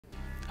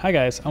Hi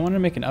guys, I wanted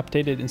to make an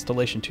updated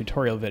installation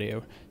tutorial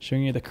video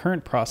showing you the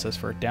current process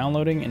for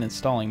downloading and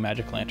installing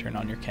Magic Lantern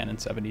on your Canon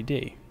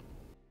 70D.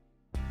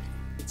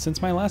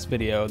 Since my last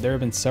video, there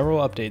have been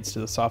several updates to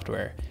the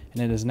software, and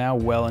it is now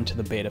well into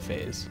the beta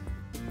phase.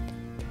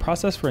 The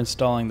process for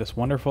installing this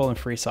wonderful and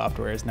free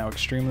software is now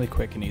extremely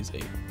quick and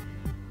easy.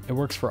 It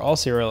works for all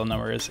serial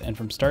numbers, and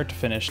from start to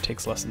finish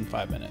takes less than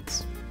 5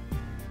 minutes.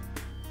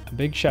 A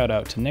big shout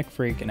out to Nick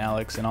Freak and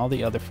Alex and all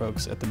the other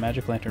folks at the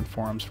Magic Lantern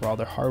forums for all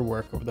their hard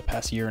work over the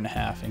past year and a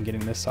half in getting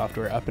this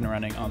software up and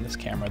running on this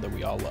camera that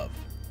we all love.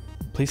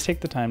 Please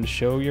take the time to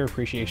show your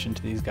appreciation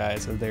to these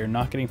guys, as they are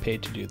not getting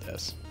paid to do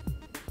this.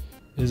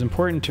 It is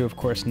important to, of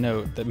course,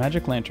 note that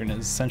Magic Lantern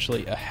is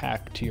essentially a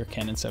hack to your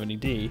Canon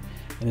 70D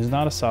and is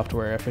not a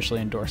software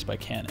officially endorsed by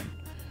Canon.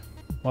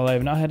 While I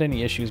have not had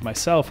any issues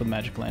myself with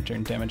Magic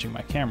Lantern damaging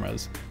my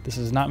cameras, this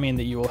does not mean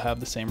that you will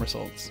have the same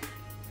results.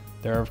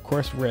 There are of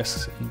course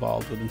risks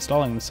involved with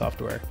installing the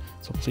software,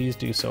 so please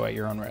do so at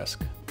your own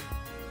risk.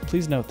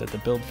 Please note that the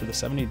build for the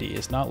 70D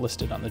is not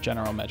listed on the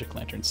general Magic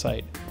Lantern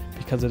site,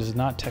 because it is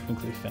not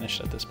technically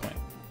finished at this point.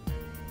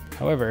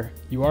 However,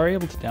 you are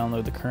able to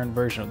download the current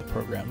version of the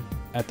program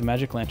at the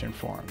Magic Lantern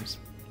forums.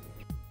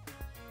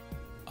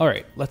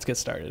 Alright, let's get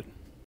started.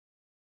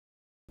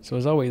 So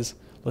as always,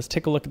 let's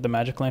take a look at the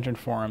Magic Lantern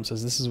forums,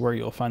 as this is where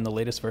you'll find the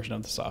latest version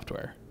of the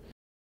software.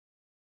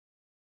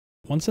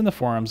 Once in the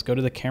forums, go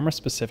to the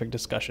camera-specific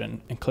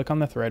discussion and click on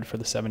the thread for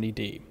the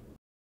 70D.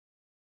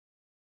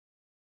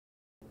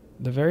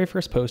 The very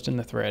first post in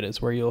the thread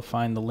is where you'll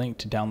find the link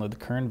to download the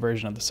current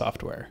version of the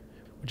software,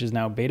 which is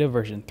now beta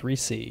version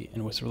 3c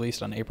and was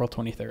released on April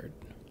 23rd.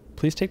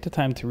 Please take the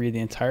time to read the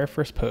entire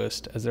first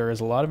post, as there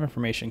is a lot of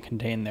information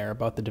contained there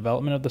about the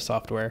development of the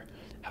software,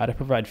 how to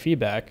provide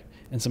feedback,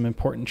 and some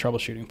important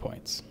troubleshooting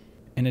points.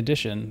 In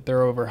addition, there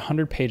are over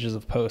 100 pages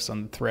of posts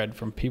on the thread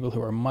from people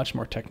who are much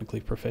more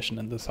technically proficient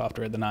in the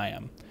software than I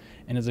am,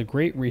 and is a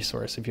great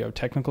resource if you have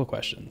technical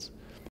questions.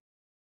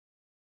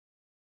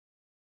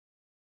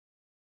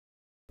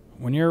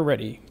 When you're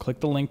ready,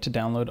 click the link to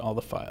download all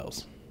the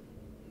files.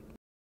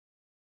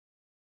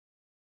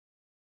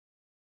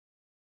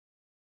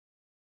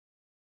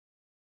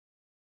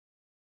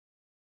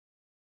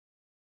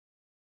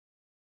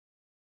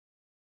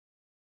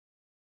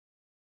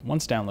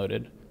 Once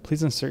downloaded,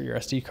 please insert your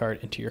SD card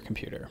into your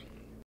computer.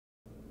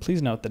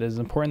 Please note that it is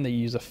important that you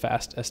use a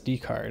fast SD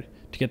card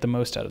to get the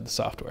most out of the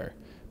software,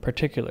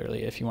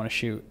 particularly if you want to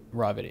shoot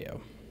raw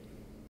video.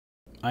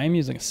 I am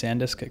using a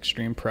SanDisk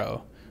Extreme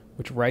Pro,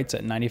 which writes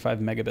at 95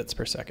 megabits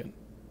per second.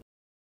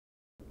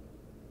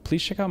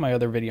 Please check out my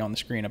other video on the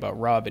screen about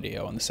raw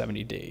video on the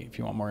 70D if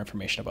you want more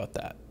information about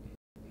that.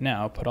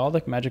 Now, put all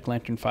the Magic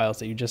Lantern files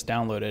that you just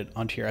downloaded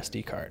onto your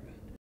SD card.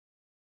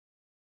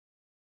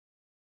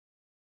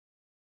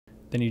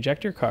 Then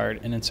eject your card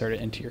and insert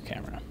it into your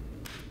camera.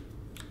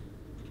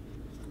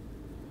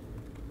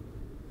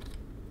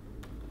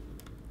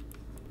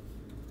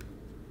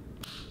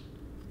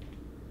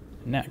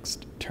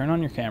 Next, turn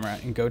on your camera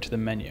and go to the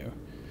menu.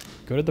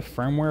 Go to the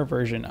firmware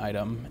version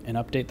item and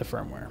update the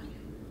firmware.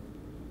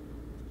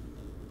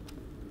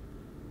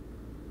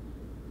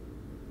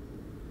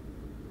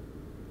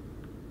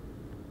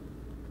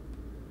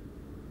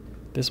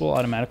 This will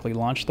automatically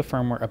launch the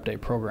firmware update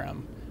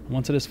program.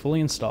 Once it is fully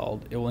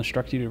installed, it will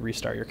instruct you to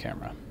restart your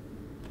camera.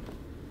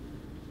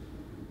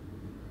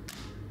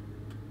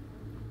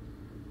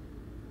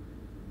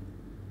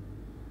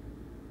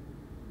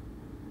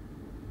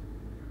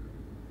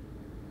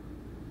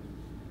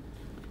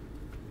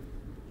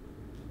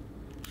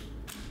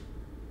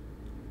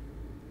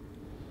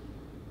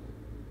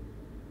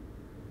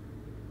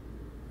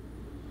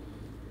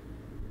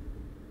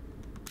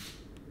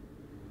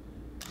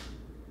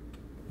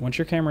 Once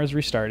your camera is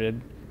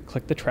restarted,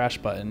 click the trash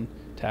button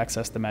to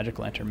access the Magic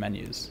Lantern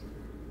menus.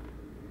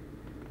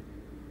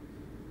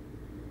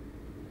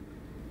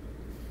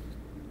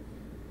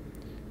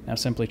 Now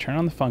simply turn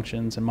on the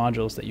functions and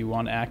modules that you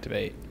want to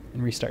activate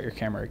and restart your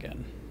camera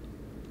again.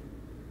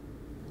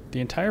 The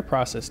entire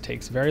process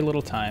takes very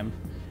little time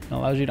and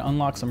allows you to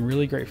unlock some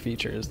really great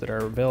features that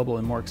are available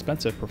in more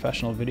expensive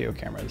professional video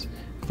cameras,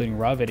 including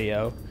raw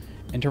video,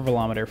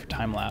 intervalometer for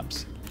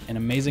time-lapse, and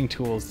amazing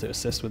tools to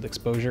assist with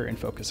exposure and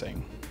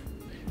focusing.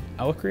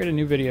 I will create a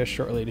new video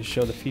shortly to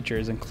show the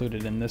features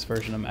included in this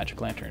version of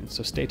Magic Lantern,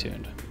 so stay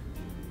tuned.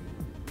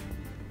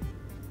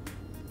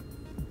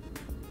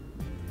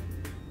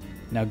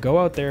 Now go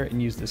out there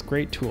and use this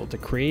great tool to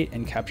create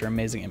and capture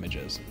amazing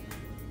images.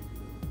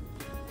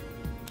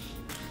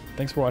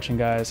 Thanks for watching,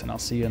 guys, and I'll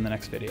see you in the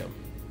next video.